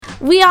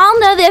We all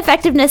know the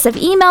effectiveness of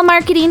email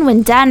marketing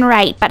when done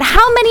right, but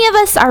how many of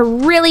us are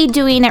really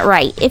doing it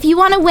right? If you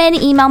want to win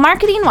email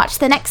marketing, watch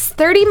the next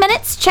 30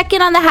 minutes, check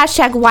in on the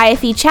hashtag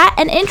YFE chat,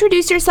 and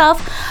introduce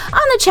yourself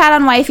on the chat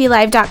on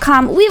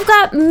YFElive.com. We've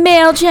got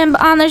MailChimp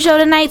on the show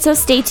tonight, so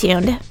stay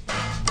tuned.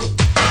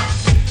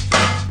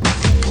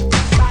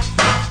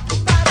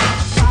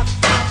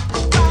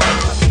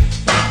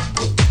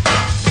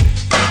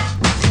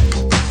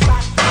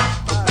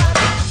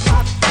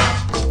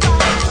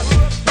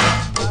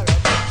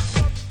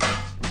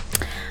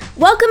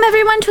 Welcome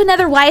everyone to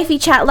another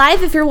YFE Chat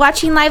Live. If you're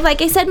watching live,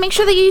 like I said, make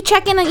sure that you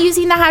check in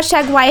using the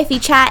hashtag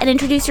YFE Chat and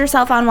introduce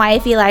yourself on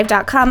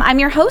YFElive.com. I'm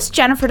your host,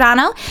 Jennifer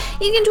Dono.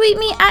 You can tweet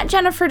me at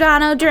Jennifer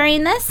Dono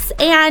during this.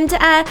 And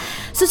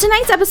so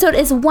tonight's episode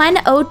is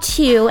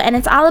 102, and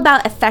it's all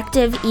about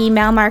effective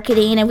email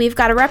marketing. And we've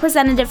got a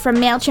representative from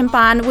MailChimp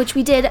on, which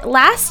we did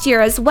last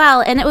year as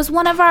well. And it was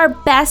one of our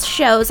best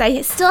shows.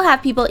 I still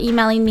have people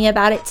emailing me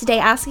about it today,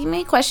 asking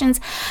me questions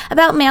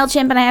about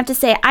MailChimp. And I have to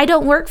say, I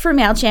don't work for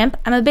MailChimp.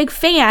 I'm a big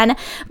fan,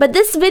 but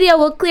this video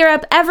will clear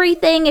up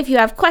everything. If you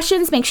have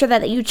questions, make sure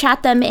that you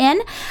chat them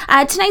in.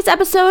 Tonight's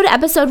episode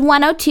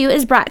 102,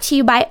 is brought to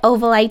you by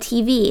Ovaleye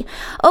TV.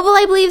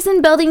 Ovaleye believes in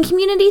building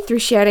community through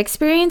shared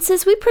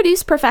experiences. We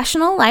produce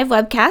professional live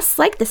webcasts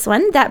like this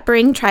one that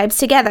bring tribes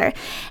together.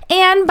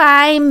 And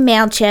by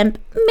MailChimp.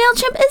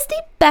 MailChimp is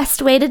the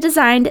best way to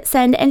design,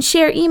 send, and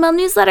share email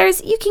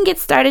newsletters. You can get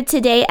started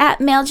today at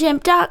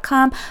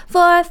MailChimp.com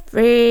for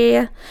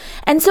free.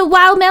 And so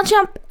while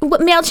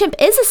MailChimp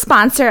is a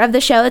sponsor of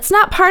the show, it's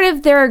not part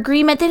of their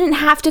agreement. They didn't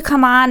have to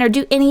come on or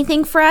do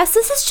anything for us.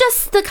 This is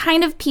just the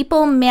kind of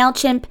people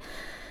MailChimp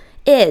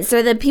is,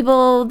 or the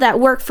people that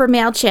work for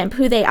MailChimp,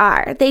 who they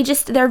are.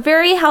 They're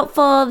very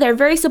helpful. They're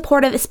very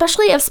supportive,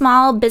 especially of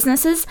small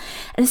businesses,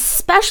 and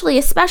especially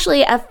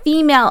of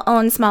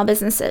female-owned small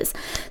businesses.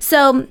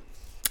 So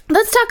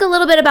let's talk a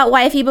little bit about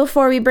YFE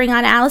before we bring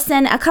on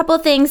Allison. A couple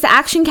things. The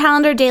Action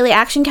Calendar,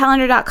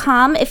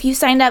 dailyactioncalendar.com. If you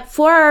signed up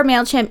for our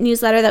MailChimp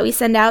newsletter that we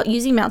send out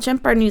using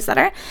MailChimp, our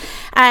newsletter,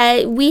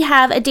 we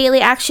have a daily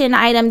action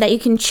item that you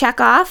can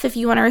check off if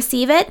you want to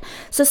receive it.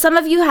 So some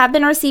of you have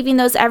been receiving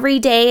those every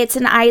day. It's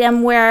an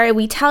item where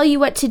we tell you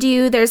what to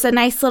do. There's a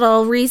nice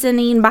little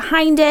reasoning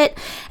behind it,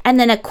 and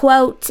then a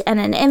quote and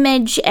an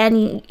image,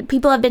 and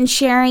people have been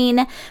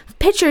sharing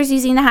pictures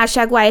using the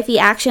hashtag YFE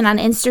Action on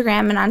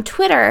Instagram and on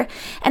Twitter.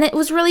 And it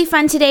was really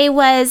fun. Today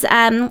was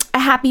a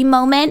happy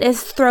moment.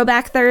 It's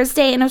Throwback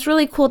Thursday, and it was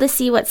really cool to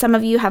see what some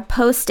of you have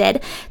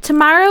posted.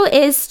 Tomorrow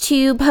is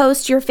to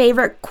post your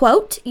favorite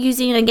quote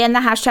using, again, the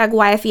hashtag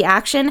YFE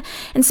Action.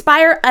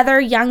 Inspire other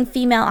young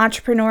female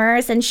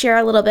entrepreneurs and share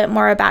a little bit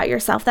more about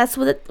yourself. That's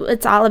what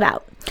it's all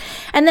about.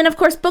 And then, of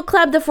course, Book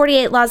Club, The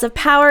 48 Laws of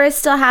Power is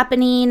still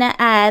happening.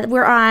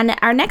 We're on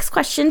our next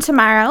question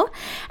tomorrow.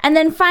 And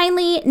then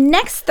finally,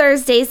 next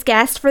Thursday's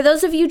guest, for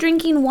those of you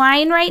drinking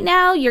wine right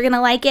now, you're going to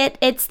like it.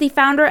 It's the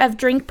founder of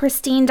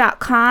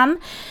drinkpristine.com.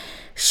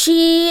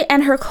 She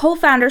and her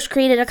co-founders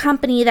created a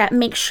company that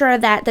makes sure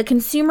that the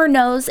consumer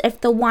knows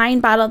if the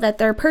wine bottle that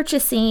they're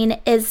purchasing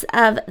is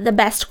of the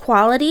best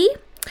quality.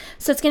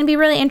 So it's going to be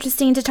really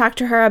interesting to talk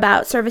to her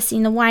about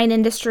servicing the wine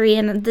industry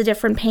and the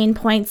different pain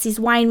points these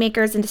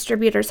winemakers and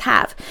distributors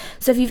have.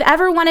 So if you've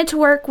ever wanted to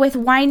work with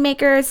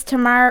winemakers,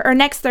 tomorrow or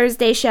next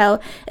Thursday show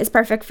is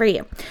perfect for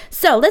you.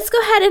 So let's go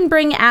ahead and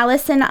bring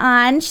Allison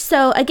on.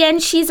 So again,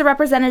 she's a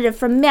representative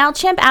from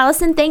MailChimp.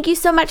 Allison, thank you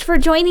so much for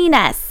joining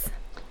us.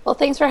 Well,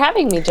 thanks for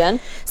having me, Jen.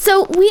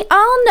 So we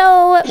all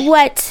know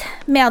what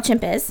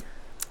MailChimp is.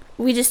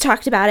 We just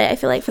talked about it, I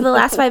feel like, for the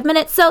last 5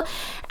 minutes. So,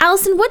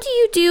 Allison, what do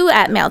you do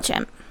at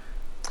MailChimp?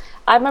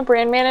 I'm a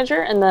brand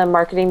manager in the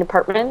marketing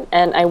department,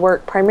 and I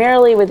work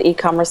primarily with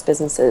e-commerce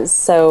businesses.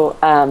 So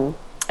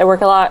I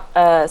work a lot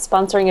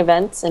sponsoring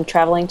events and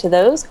traveling to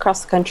those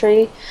across the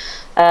country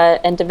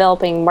and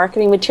developing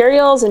marketing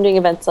materials and doing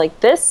events like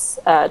this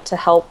to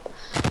help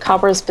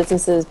commerce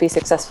businesses be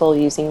successful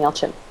using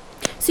MailChimp.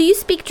 So you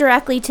speak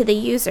directly to the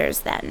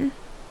users then?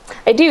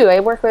 I do. I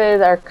work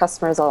with our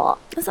customers a lot.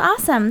 That's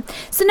awesome.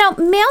 So now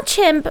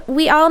MailChimp,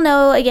 we all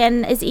know,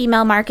 again, is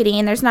email marketing,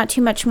 and there's not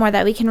too much more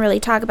that we can really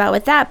talk about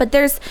with that. But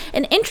there's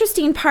an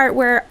interesting part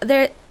where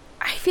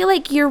I feel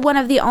like you're one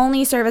of the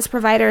only service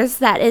providers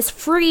that is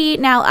free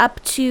now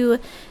up to,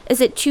 is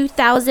it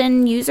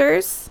 2,000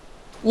 users?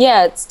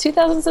 Yeah, it's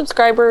 2,000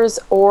 subscribers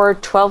or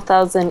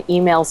 12,000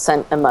 emails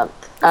sent a month.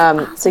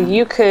 Awesome. So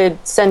you could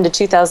send to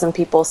 2,000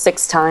 people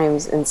 6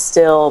 times and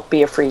still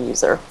be a free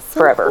user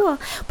forever. Cool.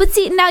 But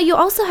see, now you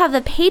also have the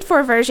paid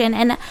for version,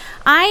 and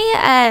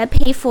I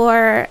pay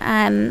for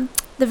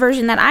the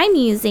version that I'm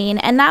using,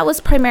 and that was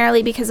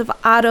primarily because of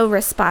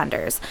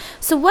autoresponders.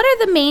 So what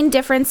are the main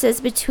differences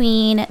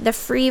between the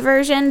free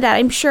version that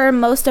I'm sure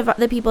most of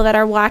the people that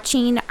are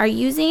watching are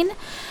using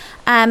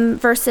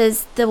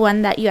versus the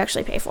one that you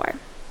actually pay for?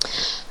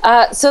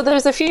 So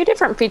there's a few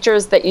different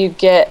features that you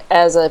get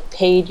as a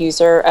paid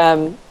user.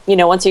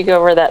 Once you go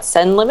over that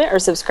send limit or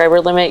subscriber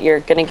limit, you're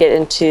going to get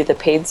into the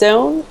paid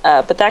zone.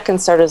 But that can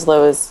start as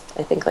low as,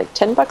 I think, like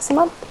 $10 a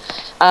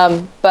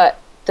month. But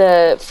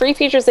the free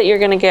features that you're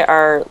going to get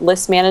are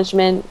list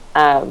management,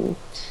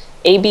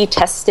 A/B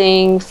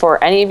testing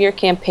for any of your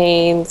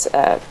campaigns,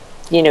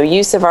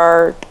 use of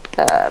our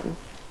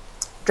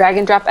drag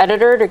and drop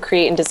editor to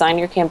create and design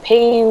your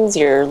campaigns,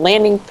 your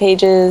landing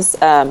pages,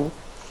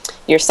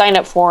 your sign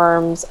up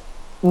forms.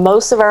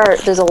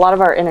 There's a lot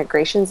of our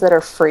integrations that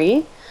are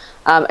free,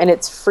 and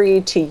it's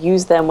free to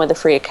use them with a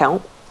free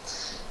account.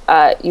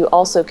 You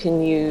also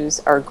can use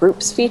our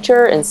groups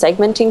feature and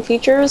segmenting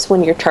features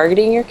when you're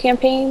targeting your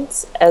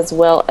campaigns, as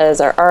well as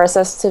our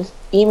RSS to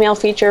email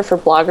feature for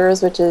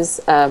bloggers, which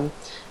is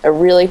a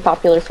really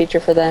popular feature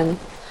for them.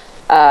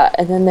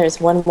 And then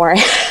there's one more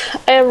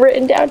I have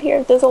written down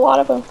here. There's a lot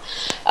of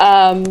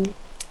them.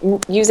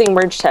 Using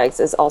merge tags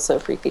is also a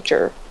free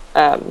feature.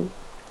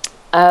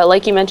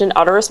 Like you mentioned,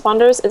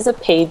 autoresponders is a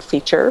paid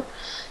feature.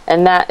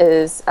 And that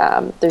is,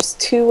 there's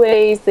two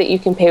ways that you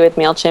can pay with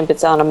MailChimp.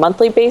 It's on a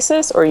monthly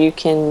basis, or you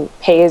can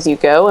pay as you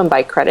go and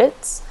buy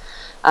credits.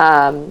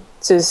 So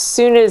as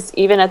soon as,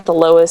 even at the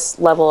lowest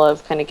level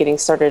of kind of getting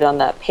started on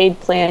that paid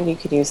plan, you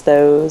can use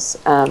those.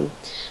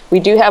 We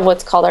do have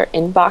what's called our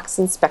inbox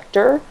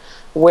inspector,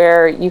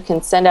 where you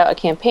can send out a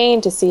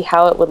campaign to see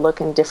how it would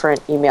look in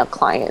different email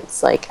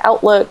clients, like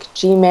Outlook,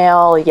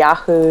 Gmail,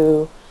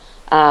 Yahoo.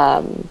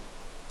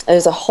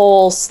 There's a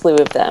whole slew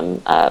of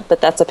them,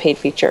 but that's a paid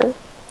feature.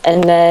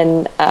 And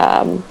then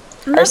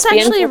that's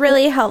actually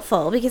really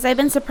helpful, because I've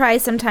been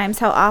surprised sometimes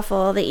how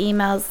awful the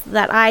emails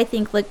that I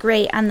think look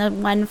great on the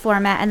one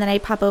format, and then I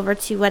pop over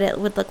to what it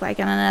would look like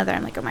on another.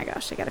 I'm like, oh my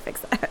gosh, I gotta fix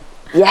that.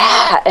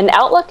 Yeah, and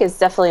Outlook is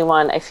definitely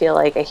one I feel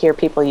like I hear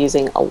people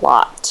using a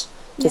lot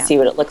to see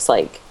what it looks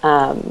like.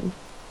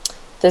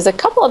 There's a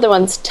couple other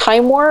ones.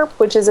 Time Warp,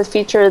 which is a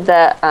feature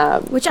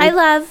that which I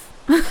love.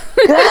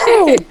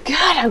 Good.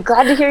 I'm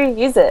glad to hear you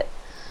use it.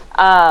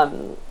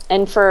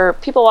 And for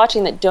people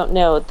watching that don't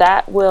know,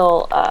 that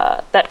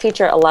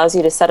feature allows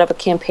you to set up a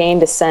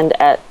campaign to send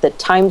at the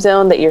time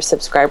zone that your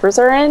subscribers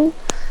are in.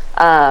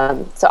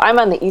 So I'm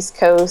on the East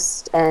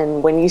Coast,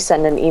 and when you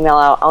send an email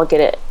out, I'll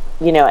get it,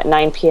 at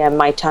 9 p.m.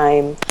 my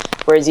time,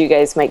 whereas you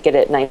guys might get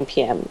it at 9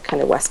 p.m.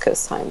 kind of West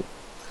Coast time.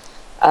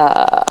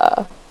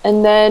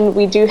 And then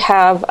we do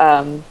have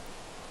a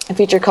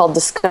feature called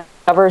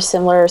Discover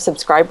Similar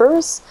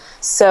Subscribers.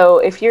 So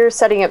if you're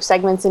setting up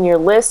segments in your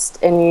list,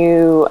 and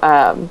you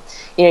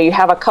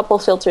have a couple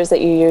filters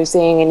that you're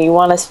using, and you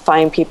want to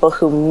find people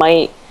who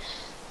might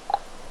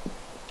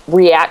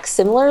react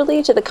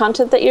similarly to the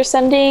content that you're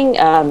sending,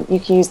 you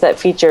can use that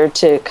feature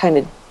to kind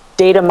of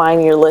data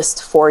mine your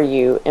list for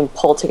you and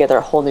pull together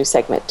a whole new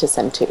segment to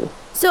send to.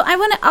 So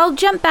I'll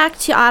jump back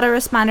to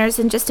autoresponders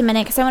in just a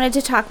minute, because I wanted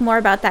to talk more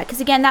about that,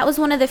 because again, that was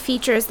one of the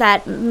features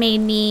that made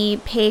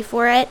me pay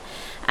for it,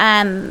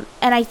 and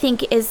I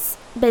think is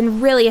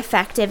been really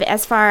effective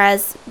as far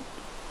as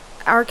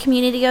our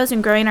community goes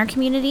and growing our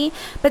community.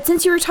 But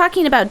since you were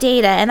talking about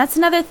data, and that's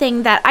another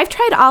thing that I've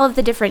tried all of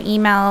the different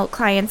email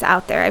clients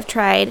out there. I've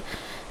tried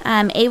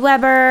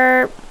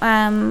Aweber,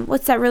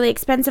 what's that really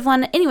expensive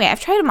one? Anyway, I've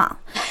tried them all.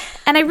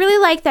 And I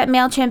really like that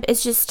MailChimp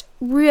is just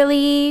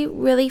really,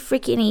 really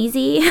freaking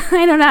easy.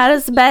 I don't know how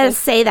to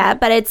best say that,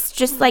 but it's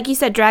just, like you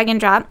said, drag and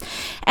drop.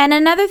 And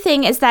another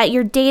thing is that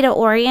you're data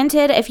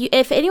oriented.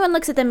 If anyone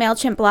looks at the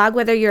MailChimp blog,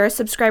 whether you're a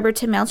subscriber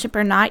to MailChimp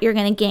or not, you're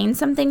going to gain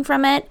something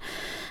from it.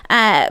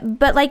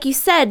 But like you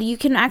said, you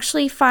can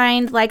actually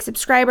find like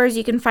subscribers,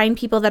 you can find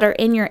people that are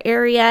in your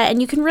area,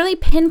 and you can really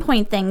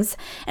pinpoint things.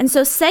 And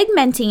so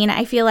segmenting,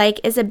 I feel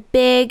like, is a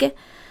big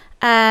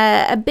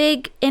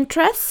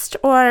interest,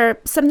 or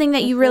something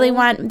that you really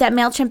want, that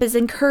MailChimp is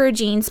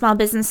encouraging small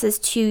businesses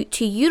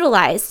to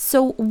utilize.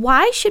 So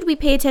why should we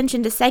pay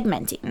attention to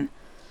segmenting?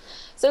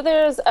 So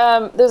there's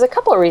a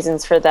couple of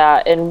reasons for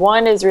that, and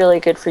one is really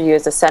good for you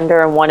as a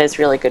sender, and one is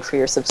really good for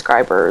your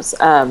subscribers.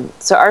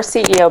 So our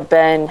CEO,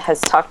 Ben,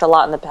 has talked a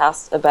lot in the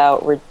past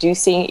about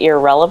reducing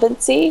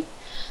irrelevancy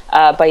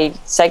by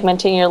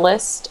segmenting your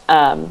list.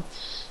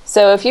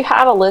 So if you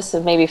have a list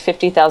of maybe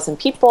 50,000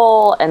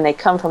 people, and they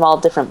come from all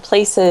different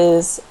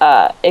places,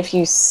 if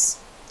you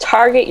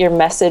target your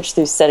message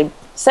through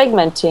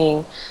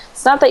segmenting,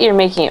 it's not that you're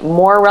making it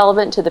more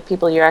relevant to the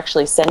people you're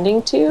actually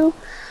sending to,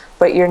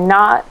 but you're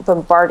not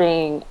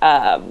bombarding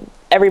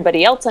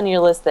everybody else on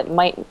your list that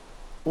might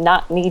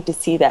not need to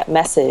see that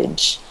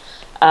message,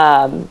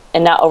 and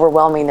not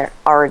overwhelming their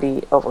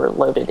already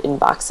overloaded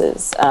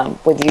inboxes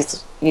with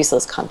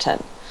useless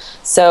content.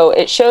 So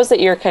it shows that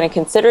you're kind of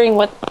considering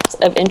what's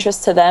of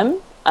interest to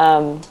them,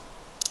 and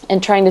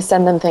trying to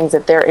send them things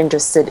that they're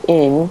interested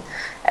in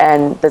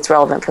and that's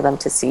relevant for them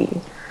to see.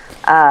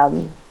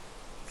 And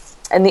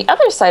the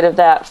other side of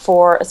that,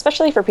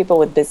 especially for people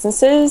with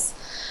businesses,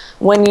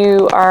 when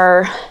you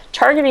are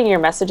targeting your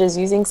messages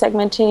using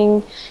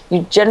segmenting,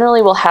 you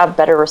generally will have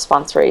better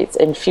response rates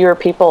and fewer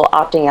people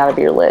opting out of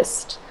your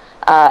list.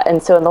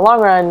 And so in the long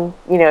run,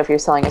 if you're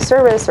selling a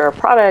service or a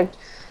product,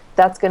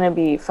 that's going to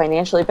be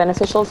financially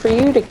beneficial for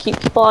you to keep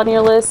people on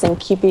your list and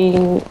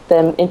keeping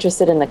them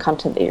interested in the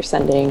content that you're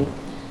sending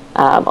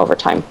over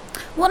time.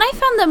 Well, I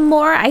found the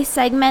more I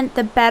segment,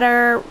 the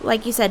better.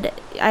 Like you said,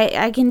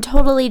 I can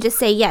totally just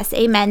say, yes,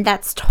 amen.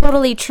 That's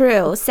totally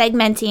true,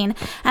 segmenting.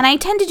 And I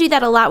tend to do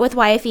that a lot with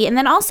YFE. And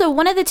then also,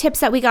 one of the tips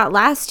that we got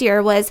last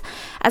year was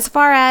as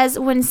far as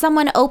when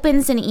someone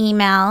opens an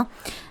email,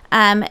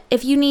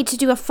 if you need to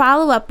do a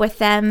follow-up with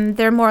them,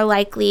 they're more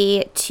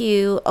likely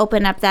to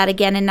open up that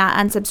again and not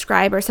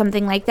unsubscribe or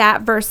something like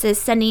that versus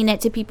sending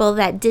it to people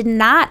that did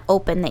not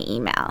open the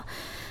email.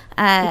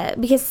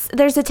 Because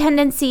there's a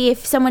tendency,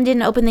 if someone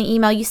didn't open the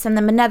email, you send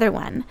them another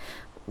one.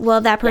 Well,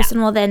 that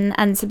person will then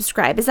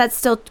unsubscribe. Is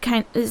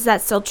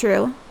that still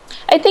true?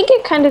 I think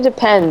it kind of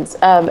depends.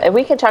 And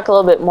we can talk a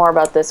little bit more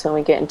about this when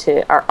we get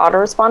into our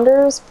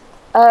autoresponders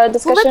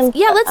discussion.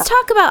 Well, let's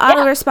talk about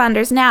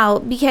autoresponders now,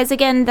 because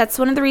again, that's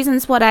one of the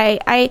reasons what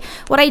I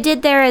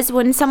did there is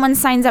when someone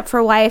signs up for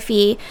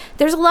YFE,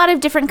 there's a lot of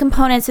different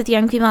components with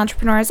young female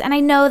entrepreneurs, and I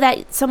know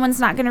that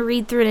someone's not going to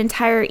read through an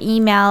entire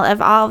email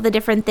of all the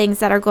different things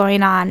that are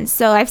going on.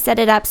 So I've set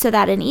it up so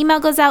that an email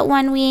goes out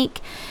one week,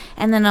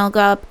 and then it'll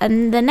go up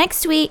and the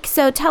next week.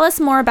 So tell us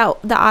more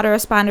about the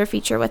autoresponder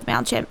feature with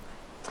MailChimp.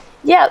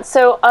 Yeah,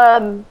 so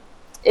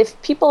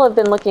if people have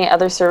been looking at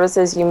other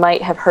services, you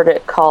might have heard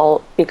it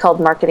be called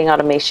marketing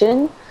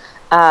automation.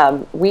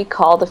 We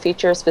call the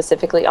feature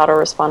specifically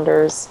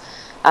autoresponders.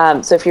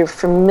 So if you're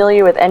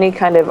familiar with any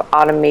kind of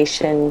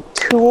automation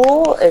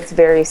tool, it's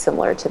very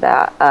similar to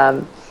that,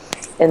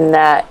 in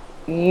that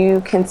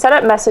you can set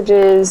up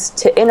messages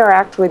to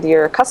interact with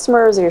your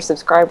customers or your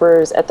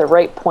subscribers at the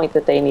right point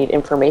that they need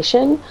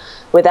information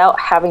without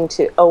having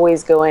to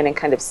always go in and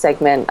kind of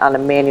segment on a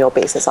manual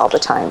basis all the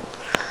time.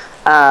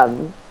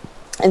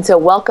 And so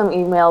welcome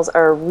emails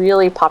are a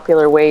really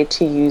popular way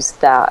to use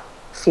that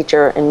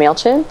feature in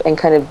MailChimp and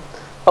kind of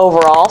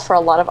overall for a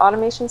lot of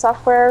automation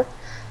software.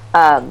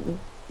 I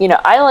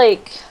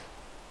like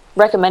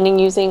recommending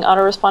using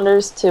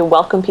autoresponders to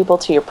welcome people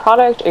to your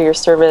product or your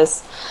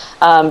service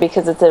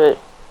because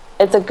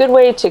it's a good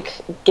way to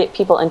get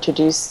people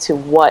introduced to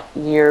what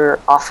you're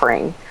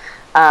offering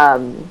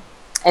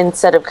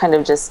instead of kind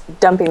of just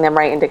dumping them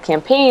right into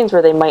campaigns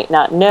where they might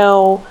not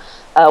know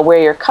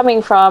where you're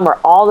coming from or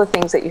all the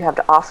things that you have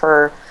to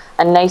offer.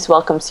 A nice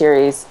welcome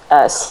series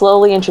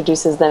slowly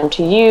introduces them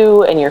to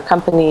you and your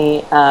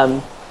company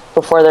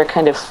before they're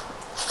kind of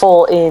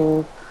full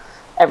in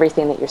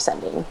everything that you're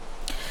sending.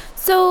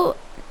 So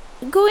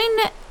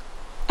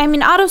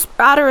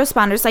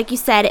autoresponders, like you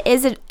said,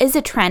 is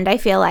a trend, I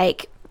feel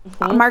like.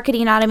 Mm-hmm.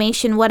 Marketing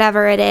automation,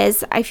 whatever it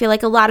is, I feel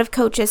like a lot of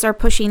coaches are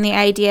pushing the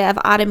idea of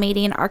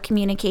automating our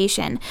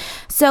communication.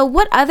 So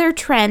what other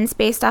trends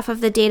based off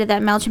of the data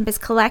that MailChimp is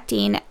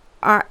collecting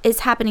is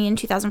happening in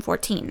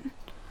 2014?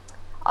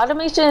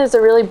 Automation is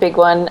a really big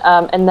one,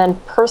 and then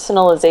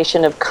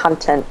personalization of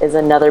content is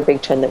another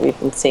big trend that we've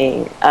been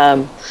seeing.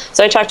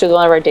 So I talked with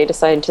one of our data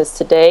scientists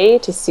today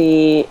to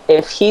see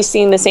if he's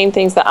seeing the same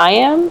things that I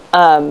am,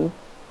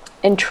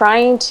 and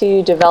trying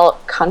to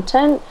develop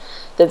content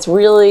that's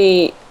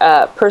really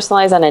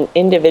personalized on an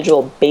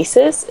individual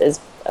basis is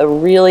a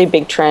really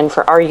big trend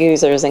for our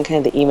users and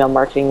kind of the email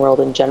marketing world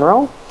in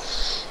general.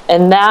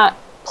 And that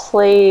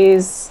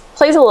plays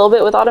a little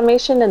bit with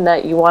automation in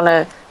that you want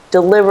to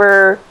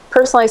deliver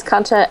personalized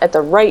content at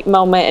the right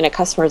moment in a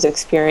customer's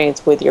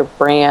experience with your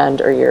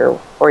brand or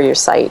your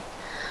site.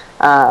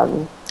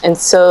 And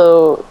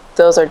so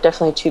those are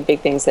definitely two big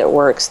things that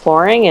we're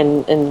exploring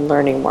and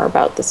learning more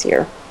about this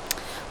year.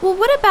 Well,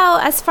 what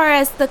about as far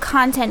as the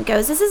content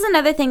goes? This is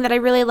another thing that I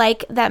really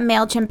like that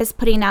MailChimp is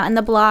putting out in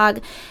the blog.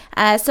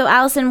 So,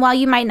 Allison, while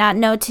you might not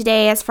know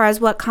today as far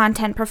as what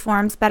content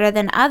performs better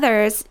than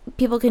others,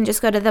 people can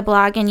just go to the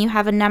blog and you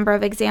have a number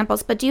of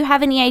examples. But do you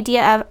have any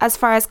idea of as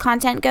far as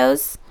content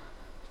goes?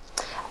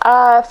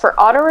 For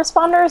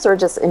autoresponders or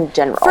just in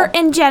general?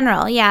 In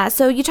general, yeah.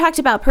 So you talked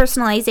about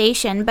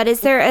personalization, but is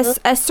there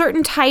a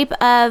certain type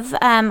of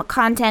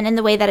content in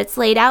the way that it's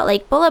laid out,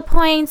 like bullet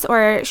points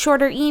or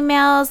shorter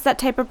emails, that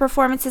type of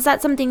performance? Is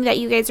that something that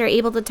you guys are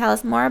able to tell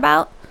us more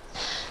about?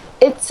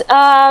 It's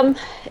kind of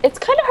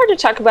hard to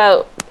talk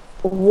about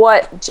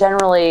what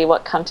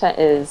content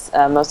is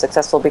most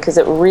successful because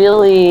it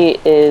really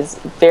is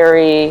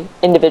very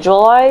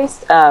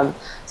individualized.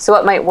 So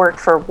what might work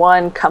for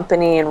one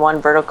company in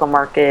one vertical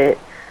market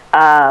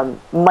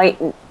might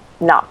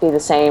not be the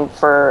same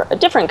for a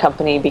different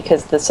company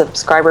because the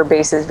subscriber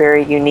base is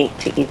very unique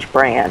to each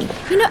brand.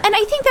 And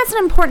I think that's an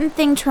important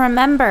thing to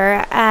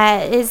remember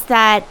is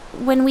that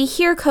when we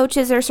hear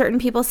coaches or certain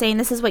people saying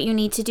this is what you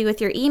need to do with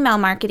your email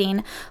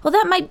marketing, well,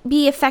 that might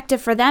be effective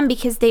for them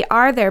because they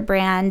are their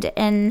brand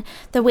and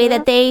the way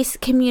that they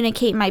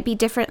communicate might be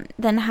different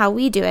than how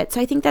we do it. So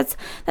I think that's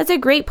a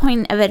great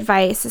point of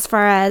advice as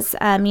far as,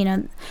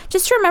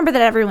 just to remember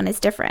that everyone is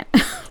different.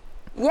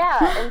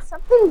 Yeah, and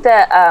something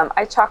that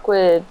I talk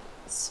with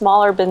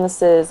smaller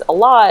businesses a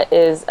lot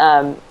is,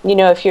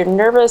 if you're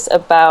nervous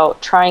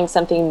about trying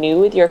something new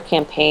with your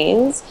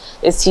campaigns,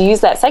 is to use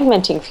that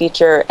segmenting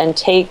feature and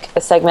take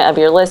a segment of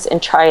your list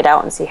and try it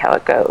out and see how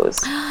it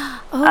goes.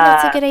 Oh,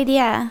 that's a good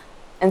idea.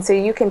 And so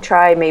you can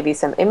try maybe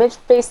some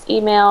image-based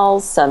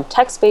emails, some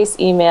text-based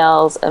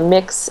emails, a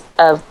mix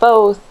of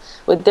both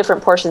with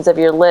different portions of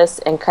your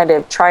list, and kind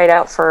of try it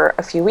out for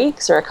a few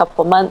weeks or a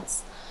couple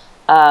months.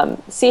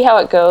 See how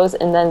it goes,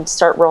 and then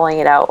start rolling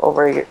it out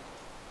over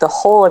the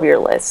whole of your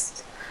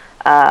list.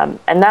 And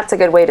that's a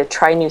good way to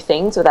try new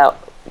things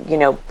without,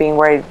 being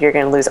worried you're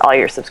going to lose all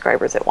your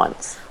subscribers at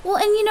once. Well,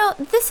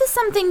 and this is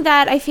something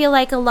that I feel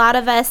like a lot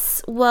of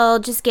us will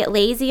just get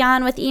lazy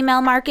on with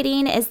email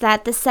marketing, is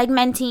that the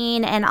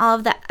segmenting and all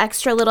of the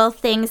extra little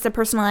things, the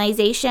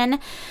personalization.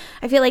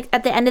 I feel like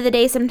at the end of the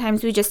day,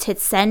 sometimes we just hit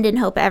send and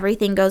hope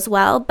everything goes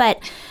well. But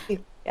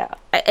yeah,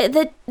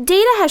 the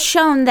data has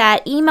shown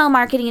that email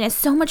marketing is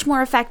so much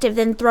more effective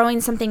than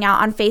throwing something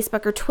out on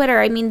Facebook or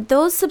Twitter. I mean,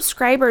 those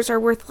subscribers are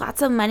worth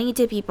lots of money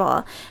to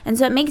people. And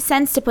so it makes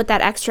sense to put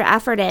that extra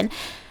effort in.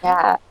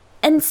 Yeah.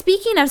 And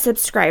speaking of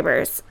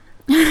subscribers,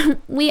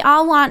 we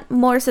all want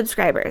more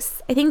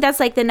subscribers. I think that's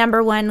like the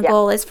number one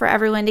goal, is for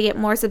everyone to get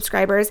more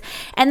subscribers.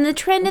 And the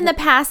trend in the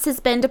past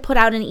has been to put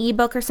out an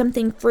ebook or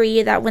something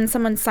free that when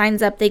someone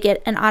signs up, they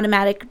get an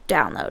automatic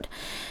download.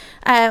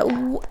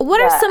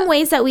 What are some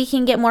ways that we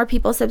can get more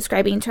people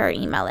subscribing to our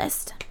email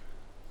list?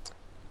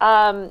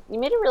 You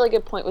made a really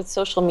good point with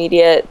social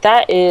media.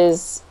 That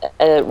is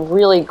a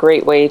really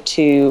great way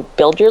to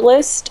build your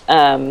list.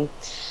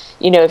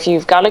 If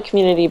you've got a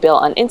community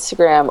built on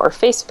Instagram or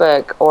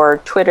Facebook or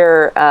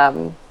Twitter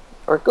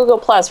or Google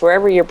Plus,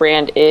 wherever your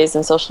brand is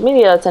in social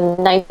media,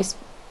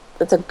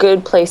 it's a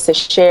good place to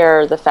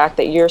share the fact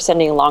that you're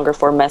sending longer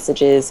form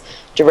messages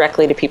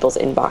directly to people's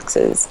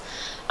inboxes.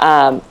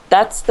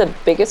 That's the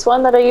biggest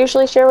one that I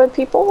usually share with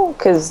people,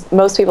 because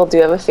most people do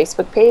have a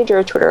Facebook page or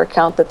a Twitter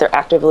account that they're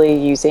actively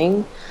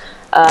using.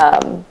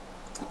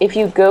 If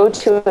you go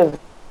to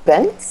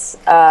events,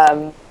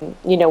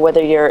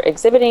 whether you're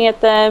exhibiting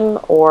at them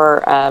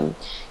or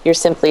you're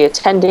simply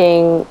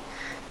attending,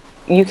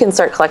 you can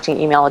start collecting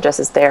email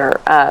addresses there.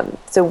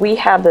 So we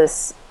have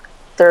this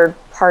third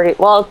party,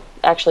 well,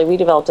 actually we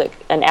developed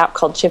an app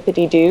called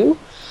Chimpity Doo,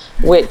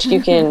 which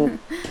you can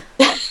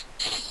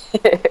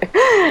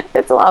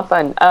it's a lot of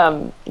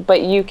fun,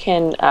 but you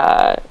can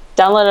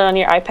download it on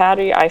your iPad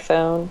or your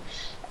iPhone,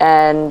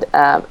 and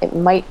it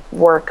might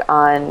work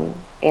on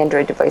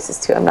Android devices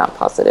too. I'm not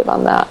positive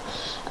on that.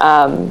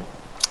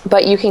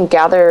 But you can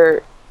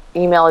gather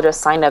email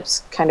address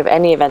signups kind of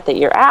any event that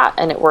you're at,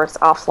 and it works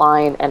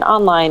offline and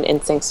online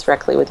and syncs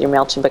directly with your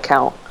MailChimp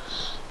account.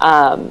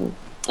 And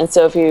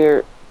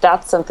so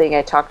that's something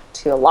I talk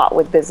to a lot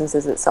with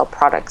businesses that sell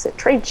products at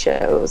trade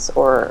shows,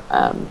 or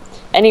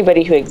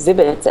anybody who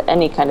exhibits at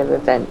any kind of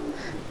event.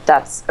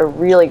 That's a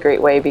really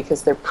great way,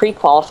 because they're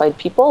pre-qualified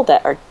people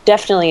that are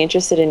definitely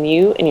interested in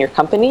you and your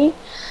company.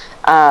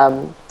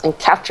 And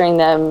capturing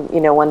them,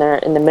 when they're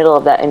in the middle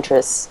of that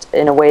interest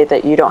in a way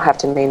that you don't have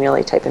to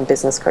manually type in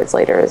business cards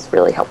later is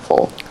really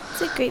helpful.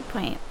 That's a great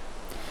point.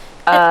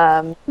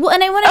 And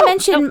I want to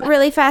mention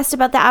really fast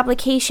about the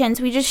applications.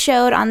 We just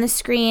showed on the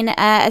screen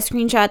a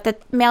screenshot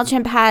that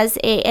MailChimp has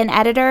an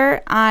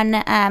editor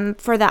on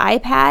for the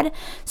iPad,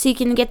 so you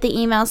can get the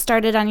email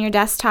started on your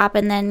desktop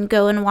and then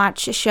go and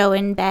watch a show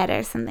in bed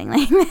or something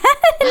like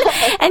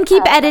that, and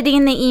keep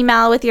editing the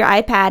email with your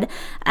iPad.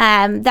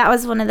 That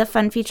was one of the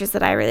fun features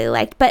that I really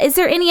liked. But is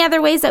there any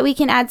other ways that we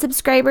can add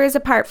subscribers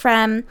apart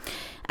from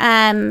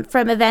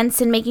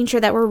events and making sure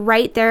that we're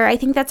right there? I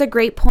think that's a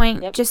great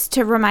point, just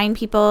to remind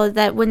people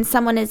that when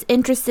someone is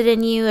interested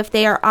in you, if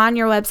they are on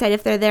your website,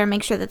 if they're there,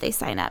 make sure that they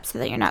sign up so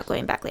that you're not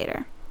going back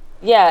later.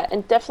 Yeah,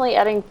 and definitely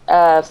adding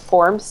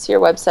forms to your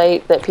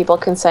website that people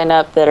can sign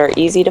up, that are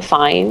easy to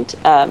find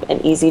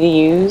and easy to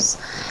use.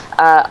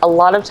 A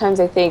lot of times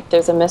I think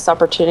there's a missed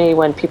opportunity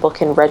when people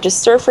can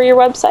register for your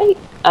website.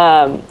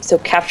 So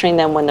capturing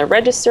them when they're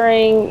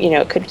registering,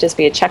 it could just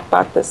be a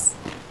checkbox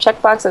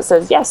that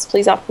says, yes,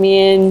 please opt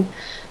me in,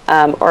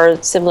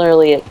 or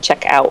similarly at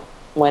checkout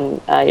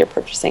when you're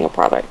purchasing a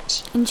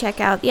product. And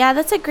checkout. Yeah,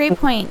 that's a great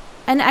point.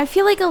 And I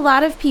feel like a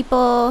lot of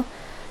people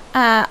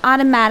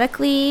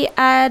automatically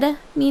add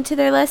me to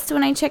their list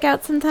when I check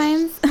out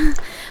sometimes.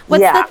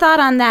 What's the thought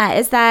on that?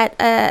 Is that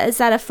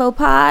a faux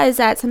pas? Is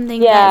that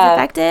something that's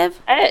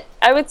effective?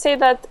 I would say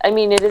that,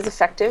 it is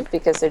effective,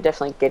 because they're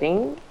definitely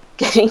getting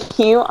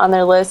you on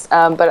their list,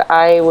 but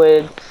I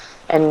would,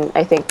 and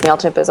I think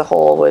MailChimp as a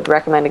whole would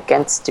recommend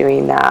against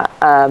doing that.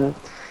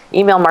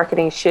 Email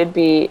marketing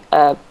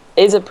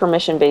is a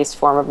permission-based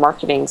form of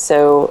marketing,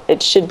 so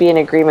it should be an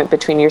agreement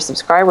between your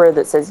subscriber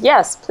that says,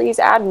 yes, please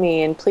add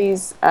me, and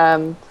please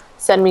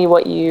send me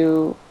your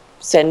news,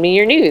 send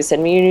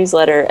me your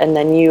newsletter, and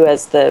then you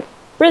as the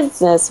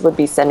business would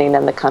be sending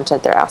them the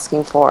content they're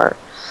asking for.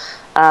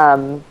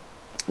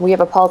 We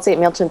have a policy at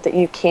MailChimp that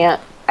you can't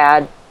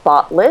add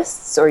bot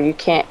lists, or you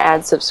can't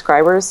add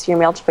subscribers to your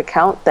MailChimp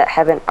account that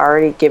haven't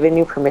already given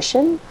you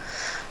permission,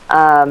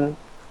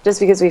 just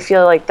because we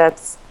feel like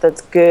that's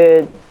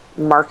good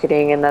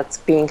marketing, and that's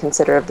being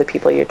considerate of the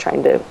people you're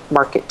trying to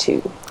market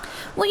to.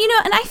 Well,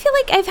 and I feel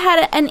like I've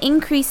had an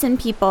increase in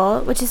people,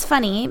 which is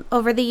funny.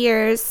 Over the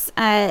years,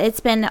 it's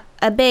been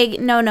a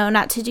big no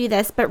not to do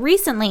this. But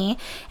recently,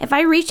 if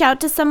I reach out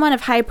to someone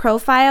of high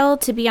profile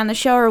to be on the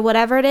show or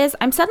whatever it is,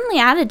 I'm suddenly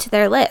added to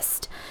their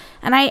list.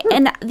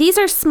 And these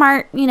are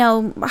smart,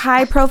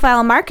 high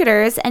profile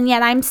marketers, and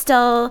yet I'm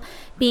still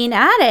being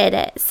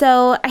added.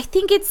 So I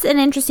think it's an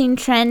interesting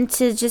trend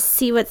to just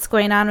see what's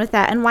going on with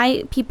that and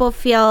why people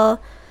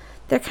feel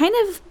they're kind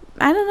of,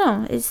 I don't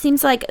know. It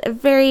seems like a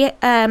very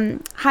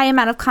high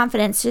amount of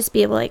confidence to just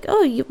be able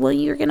to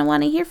you're going to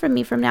want to hear from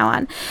me from now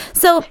on.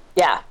 So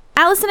yeah.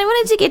 Allison, I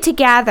wanted to get to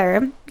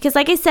Gather because,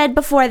 like I said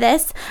before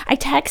this, I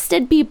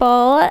texted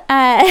people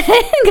and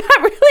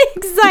got really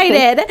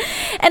excited.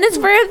 And it's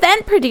for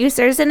event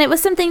producers, and it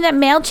was something that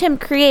MailChimp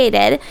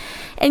created.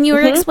 And you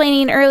were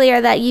explaining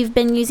earlier that you've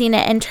been using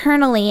it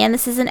internally, and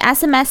this is an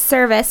SMS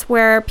service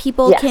where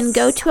people can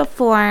go to a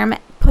form,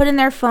 put in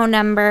their phone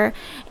number,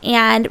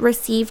 and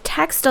receive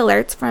text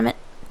alerts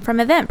from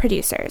event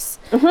producers.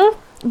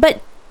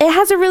 But it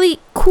has a really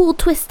cool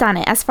twist on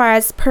it as far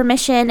as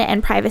permission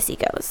and privacy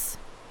goes.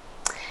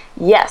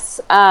 Yes.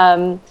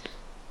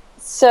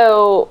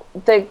 So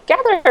the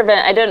Gather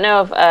event, I don't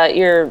know if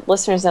your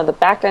listeners know the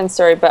background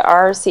story, but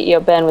our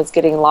CEO, Ben, was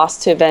getting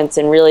lost to events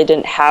and really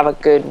didn't have a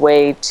good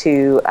way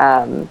to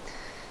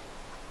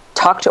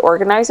talk to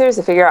organizers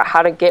to figure out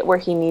how to get where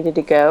he needed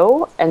to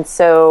go. And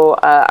so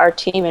our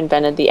team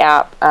invented the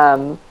app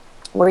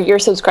where your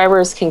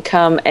subscribers can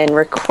come and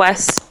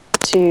request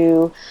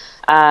to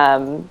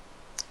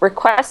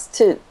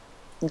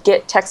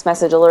get text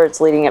message alerts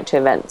leading up to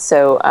events.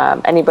 So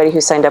anybody who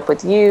signed up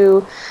with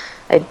you,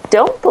 I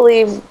don't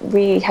believe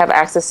we have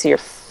access to your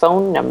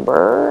phone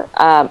number.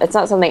 It's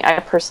not something I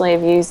personally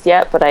have used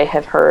yet, but I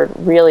have heard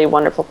really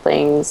wonderful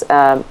things,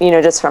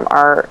 just from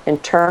our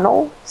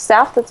internal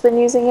staff that's been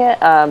using it,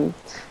 and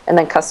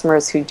then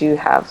customers who do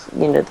have,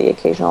 the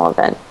occasional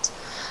event.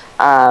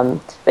 But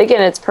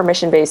again, it's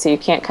permission-based, so you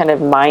can't kind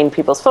of mine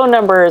people's phone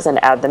numbers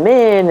and add them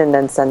in and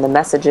then send them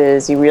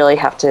messages. You really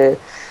have to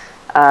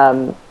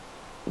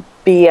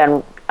be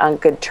on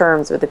good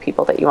terms with the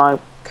people that you want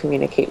to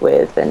communicate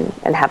with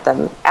and have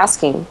them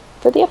asking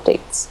for the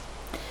updates.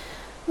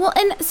 Well,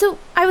 and so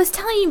I was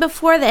telling you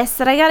before this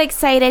that I got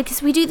excited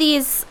because we do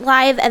these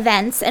live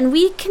events, and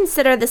we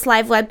consider this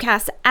live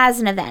webcast as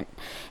an event.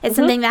 It's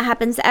something that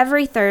happens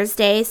every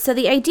Thursday. So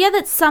the idea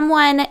that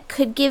someone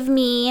could give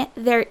me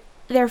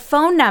their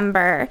phone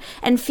number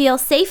and feel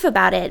safe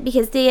about it,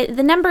 because the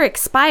number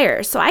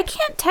expires. So I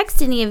can't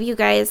text any of you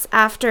guys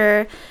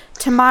after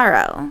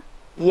tomorrow.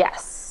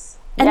 Yes.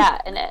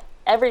 And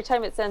every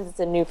time it sends, it's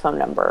a new phone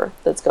number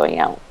that's going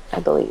out, I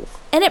believe.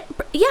 And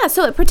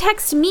so it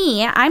protects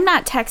me. I'm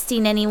not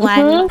texting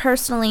anyone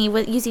personally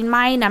with using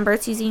my number.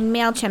 It's using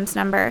MailChimp's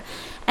number.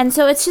 And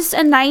so it's just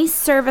a nice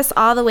service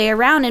all the way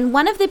around. And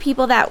one of the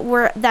people that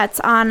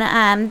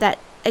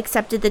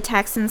accepted the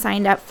text and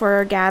signed up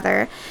for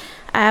Gather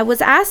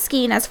was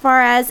asking, as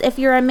far as if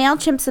you're a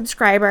MailChimp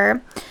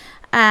subscriber,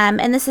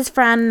 and this is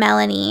from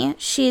Melanie.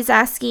 She's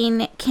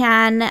asking,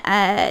 can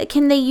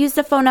they use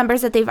the phone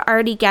numbers that they've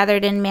already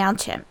gathered in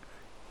MailChimp?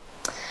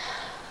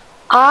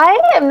 I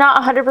am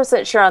not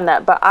 100% sure on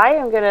that, but I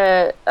am going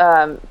to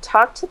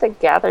talk to the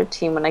Gather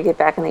team when I get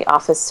back in the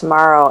office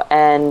tomorrow.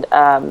 And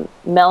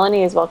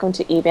Melanie is welcome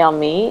to email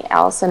me,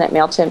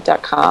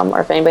 Allison@MailChimp.com, or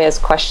if anybody has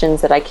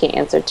questions that I can't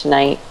answer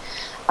tonight,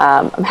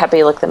 I'm happy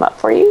to look them up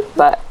for you.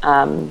 But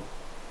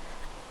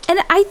and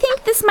I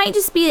think this might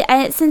just be,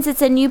 since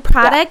it's a new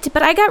product,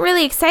 but I got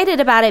really excited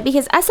about it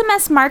because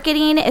SMS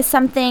marketing is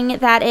something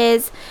that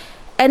is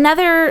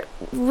another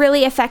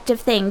really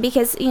effective thing.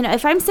 Because,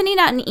 if I'm sending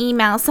out an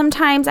email,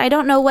 sometimes I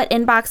don't know what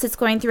inbox it's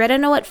going through. I don't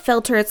know what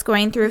filter it's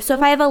going through. So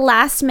if I have a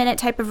last minute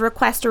type of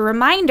request or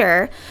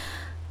reminder,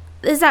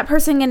 is that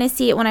person going to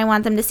see it when I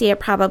want them to see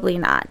it? Probably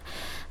not.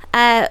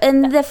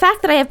 And the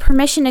fact that I have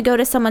permission to go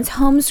to someone's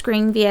home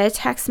screen via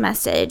text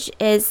message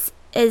is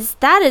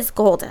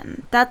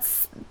golden.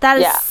 That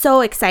is so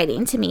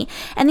exciting to me.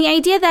 And the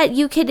idea that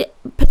you could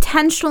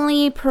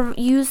potentially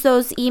use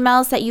those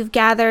emails that you've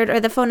gathered, or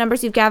the phone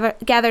numbers you've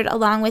gathered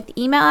along with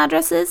email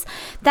addresses,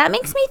 that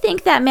makes me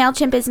think that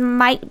MailChimp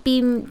might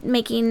be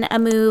making a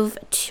move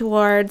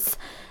towards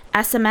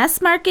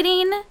SMS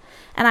marketing.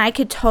 And I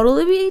could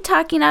totally be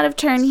talking out of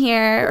turn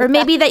here. Or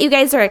maybe that you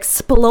guys are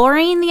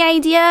exploring the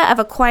idea of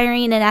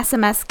acquiring an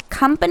SMS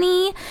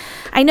company.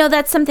 I know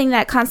that's something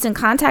that Constant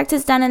Contact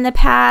has done in the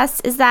past.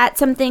 Is that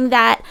something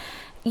that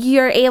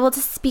you're able to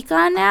speak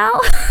on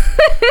now?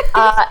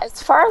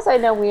 As far as I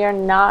know, we are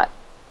not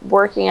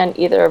working on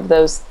either of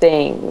those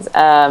things.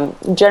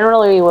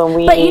 Generally, when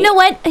we... But you know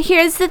what?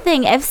 Here's the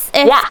thing. If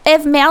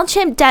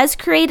MailChimp does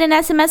create an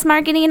SMS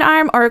marketing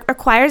arm or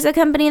acquires a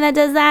company that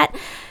does that,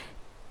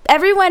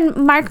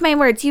 everyone, mark my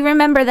words, you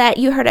remember that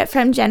you heard it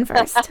from Jen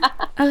first.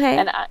 Okay.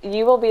 And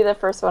you will be the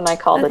first one I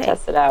call to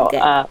test it out.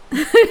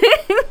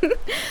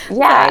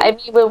 Yeah, I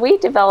mean, when we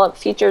develop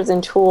features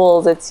and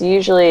tools, it's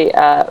usually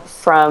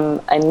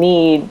from a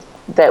need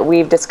that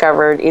we've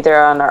discovered either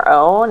on our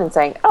own and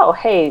saying, oh,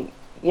 hey,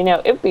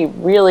 it'd be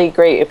really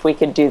great if we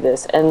could do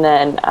this. And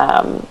then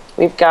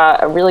we've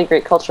got a really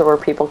great culture where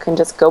people can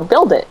just go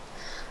build it.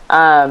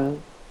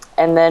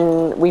 And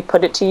then we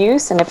put it to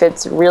use. And if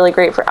it's really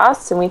great for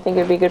us and we think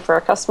it'd be good for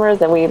our customers,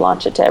 then we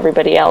launch it to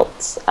everybody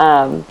else.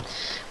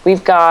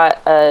 We've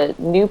got a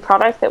new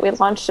product that we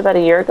launched about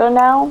a year ago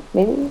now,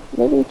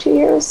 maybe 2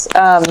 years,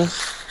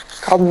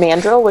 called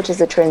Mandrill, which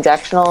is a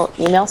transactional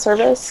email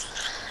service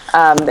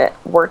that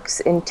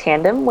works in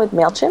tandem with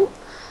MailChimp.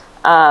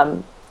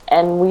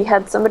 And we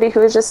had somebody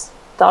who just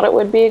thought it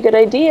would be a good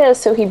idea,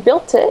 so he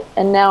built it,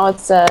 and now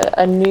it's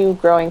a new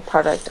growing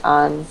product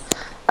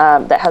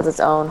that has its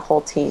own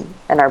whole team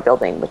in our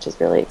building, which is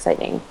really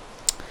exciting.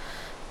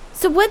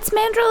 So what's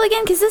Mandrill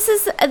again? Because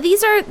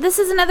this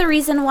is another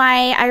reason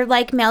why I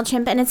like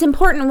MailChimp, and it's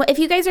important if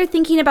you guys are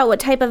thinking about what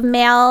type of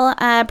mail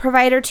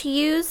provider to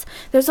use.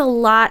 There's a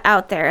lot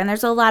out there, and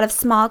there's a lot of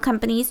small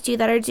companies too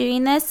that are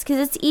doing this because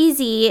it's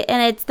easy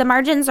and the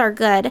margins are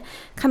good.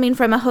 Coming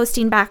from a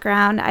hosting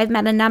background, I've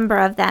met a number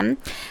of them,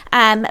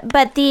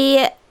 but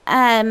the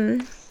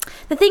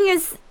thing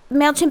is,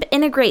 MailChimp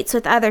integrates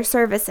with other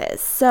services.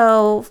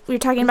 So we're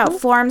talking about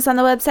forms on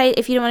the website.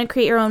 If you don't want to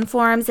create your own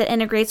forms, it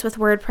integrates with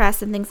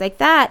WordPress and things like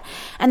that.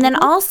 And then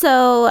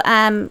also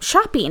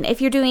shopping. If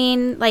you're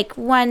doing like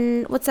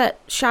one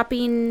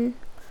shopping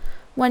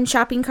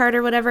cart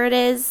or whatever it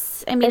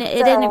is, I mean,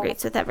 it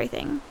integrates with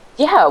everything.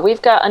 Yeah,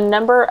 we've got a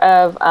number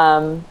of,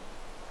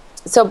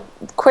 so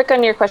quick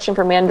on your question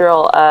for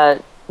Mandrill.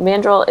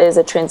 Mandrill is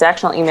a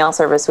transactional email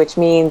service, which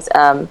means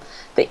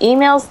the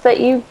emails that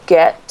you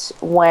get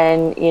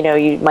when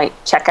you might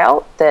check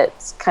out, that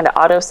kind of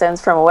auto sends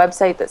from a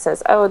website that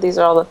says, oh, these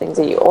are all the things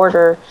that you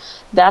order.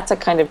 That's a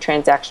kind of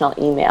transactional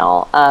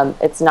email.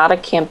 It's not a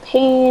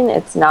campaign.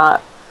 It's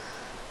not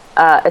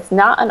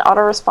an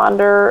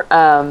autoresponder.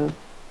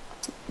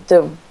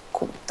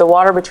 The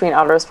water between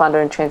autoresponder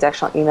and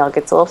transactional email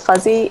gets a little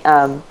fuzzy,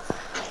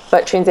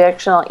 but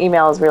transactional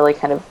email is really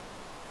kind of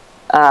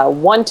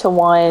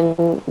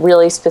one-to-one,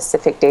 really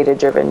specific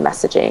data-driven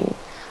messaging.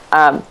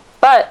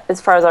 But as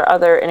far as our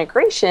other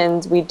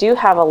integrations, we do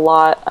have a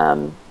lot,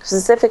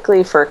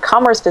 specifically for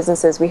commerce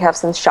businesses, we have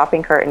some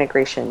shopping cart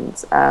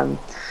integrations.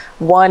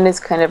 One is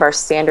kind of our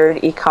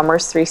standard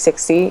e-commerce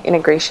 360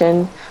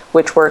 integration,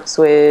 which works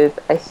with,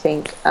 I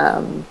think,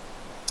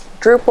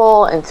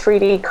 Drupal and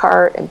 3D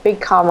Cart and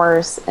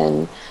BigCommerce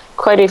and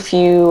quite a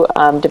few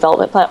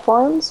development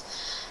platforms.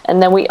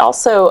 And then we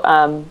also,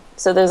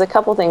 so there's a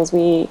couple things.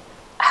 We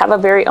have a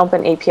very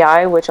open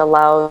API, which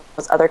allows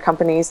other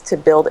companies to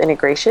build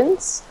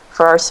integrations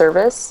for our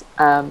service.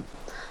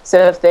 So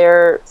if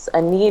there's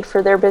a need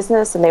for their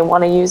business and they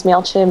want to use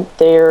MailChimp,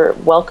 they're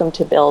welcome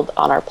to build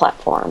on our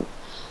platform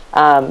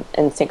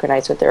and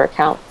synchronize with their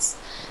accounts.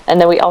 And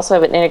then we also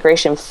have an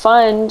integration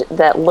fund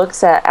that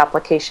looks at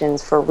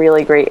applications for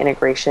really great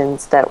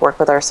integrations that work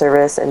with our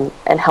service and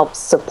help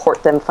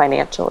support them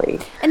financially.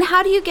 And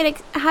how do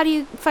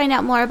you find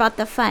out more about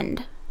the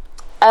fund?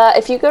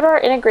 If you go to our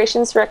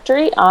integrations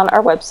directory on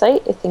our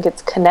website, I think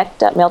it's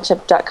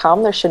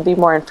connect.mailchimp.com, there should be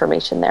more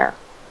information there.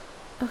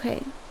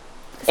 Okay.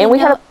 And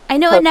I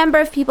know a number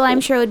of people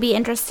I'm sure would be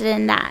interested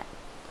in that.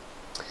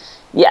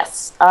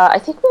 Yes. I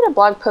think we had a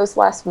blog post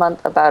last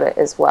month about it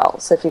as well.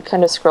 So if you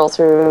kind of scroll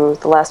through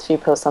the last few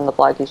posts on the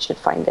blog, you should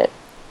find it.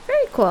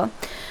 Very cool.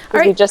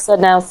 We just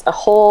announced a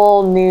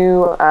whole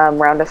new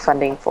round of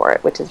funding for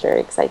it, which is very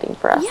exciting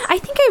for us. Yeah, I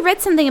think I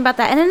read something about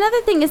that. And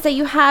another thing is that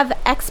you have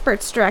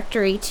experts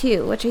directory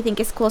too, which I think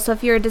is cool. So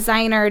if you're a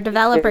designer or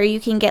developer, you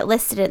can get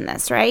listed in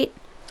this, right?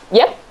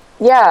 Yep.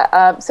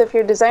 Yeah. So if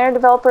you're a designer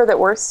developer that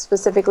works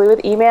specifically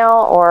with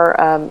email or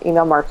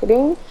email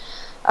marketing,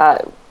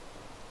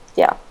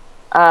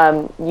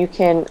 you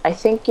can, I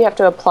think you have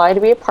to apply to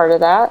be a part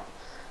of that.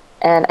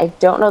 And I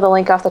don't know the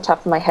link off the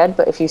top of my head,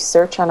 but if you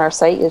search on our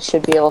site, you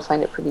should be able to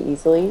find it pretty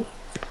easily.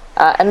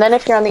 And then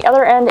if you're on the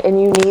other end and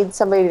you need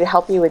somebody to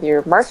help you with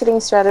your marketing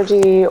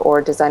strategy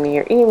or designing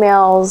your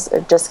emails,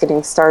 or just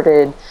getting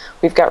started,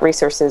 we've got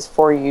resources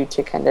for you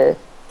to kind of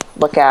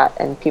look at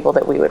and people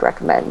that we would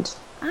recommend.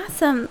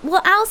 Awesome.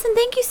 Well, Allison,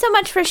 thank you so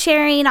much for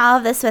sharing all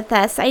of this with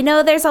us. I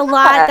know there's a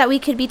lot that we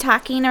could be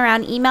talking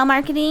around email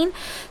marketing.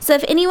 So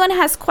if anyone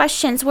has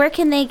questions, where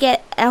can they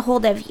get a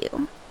hold of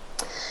you?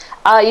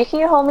 You can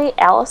get hold of me,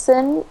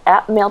 Allison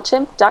at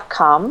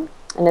MailChimp.com,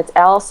 and it's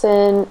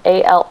Allison,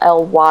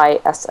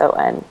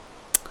 ALLYSON.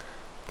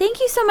 Thank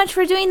you so much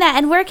for doing that.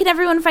 And where can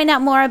everyone find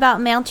out more about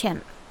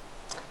MailChimp?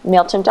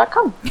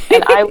 MailChimp.com.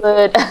 And I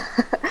would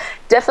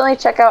definitely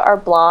check out our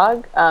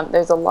blog.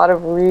 There's a lot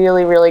of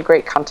really, really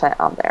great content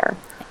on there.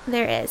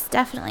 There is,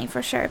 definitely,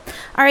 for sure.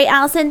 All right,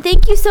 Allison,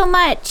 thank you so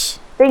much.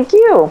 Thank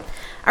you.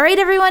 All right,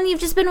 everyone, you've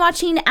just been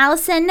watching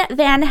Allison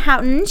Van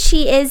Houten.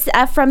 She is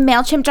from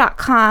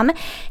MailChimp.com,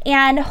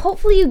 and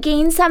hopefully you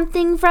gained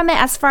something from it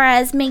as far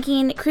as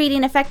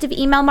creating effective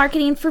email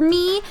marketing. For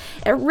me,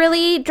 it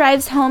really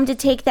drives home to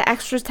take the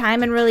extra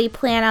time and really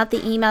plan out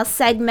the email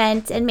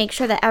segment and make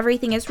sure that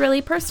everything is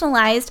really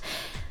personalized.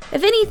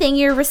 if anything,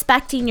 you're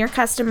respecting your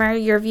customer,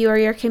 your viewer,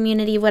 your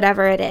community,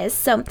 whatever it is.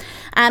 So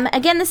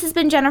again, this has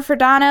been Jennifer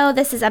Dono.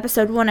 This is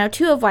episode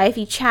 102 of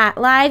YFE Chat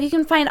Live. You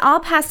can find all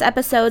past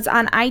episodes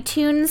on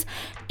iTunes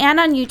and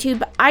on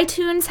YouTube.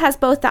 iTunes has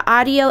both the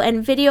audio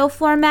and video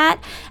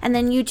format, and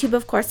then YouTube,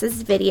 of course,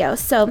 is video.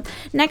 So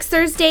next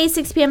Thursday,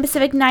 6 p.m.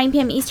 Pacific, 9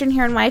 p.m. Eastern,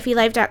 here on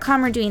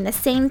YFELive.com, we're doing the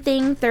same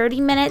thing,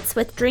 30 minutes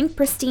with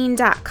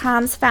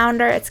DrinkPristine.com's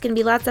founder. It's going to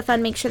be lots of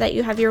fun. Make sure that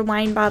you have your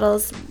wine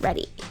bottles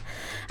ready.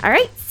 All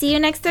right, see you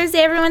next Thursday,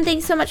 everyone.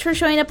 Thanks so much for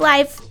showing up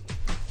live.